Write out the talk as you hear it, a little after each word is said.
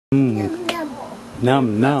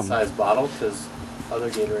Num, num. That size bottle because other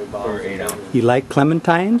Gatorade bottles Or 8 ounces. You like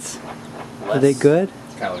clementines? Are they good?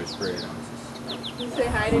 Calories per 8 ounces. Can you say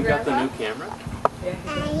hi to You got the Grandpa? new camera?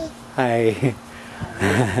 Hi. Do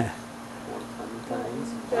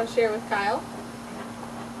you want to share with Kyle?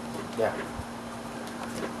 Yeah.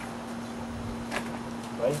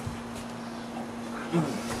 Right?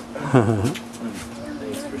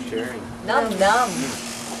 Thanks for sharing. Num num.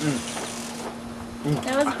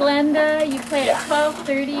 That was Glenda. You play at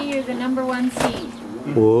 12:30. You're the #1 seed.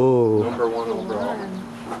 Whoa. Number 1 overall.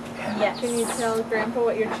 Yes. Can you tell Grandpa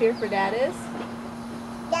what your cheer for Dad is?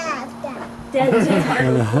 Dead It's hard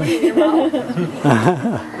to put in your mouth.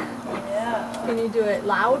 Yeah. Can you do it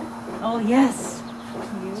loud? Oh yes.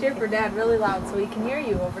 Cheer for Dad really loud so he can hear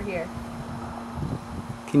you over here.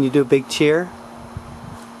 Can you do a big cheer?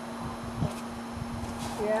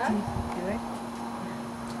 Yeah? Do it.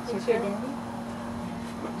 You Cheer for cheer? Daddy.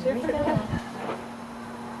 Cheer for Dad.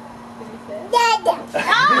 Did you say it?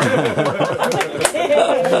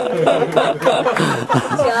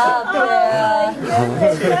 Good job, Clara.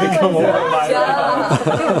 Come on, Good job.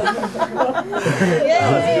 That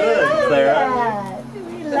was good, Clara.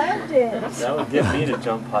 We loved it. That would get me to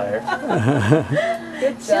jump higher.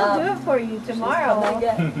 Good She'll job. do it for you tomorrow. I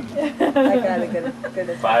got a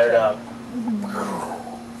good Fired up.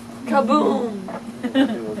 Kaboom. Do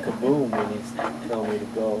a kaboom when you tell me to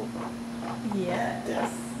go. Yes.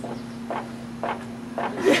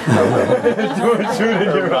 Shoot in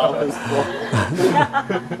your mouth is full.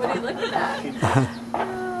 What are you looking at?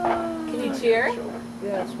 Can you cheer?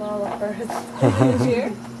 Yeah, swallow first. Can you cheer?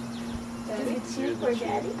 Did you cheer for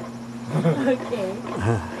Daddy? Okay.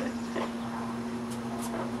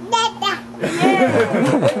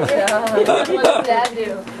 Good job. What does Dad do?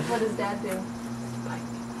 What does Dad do?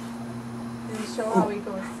 Can you show how he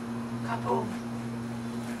goes? Kaboom.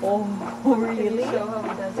 Oh, Can really? you show how he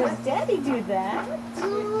does Does it? Daddy do that?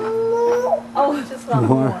 Oh, just one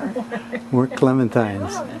More. more. More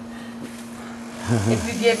clementines. If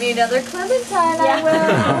you give me another clementine, I will.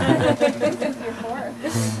 This is your fourth.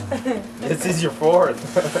 This is your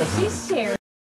fourth. She's sharing.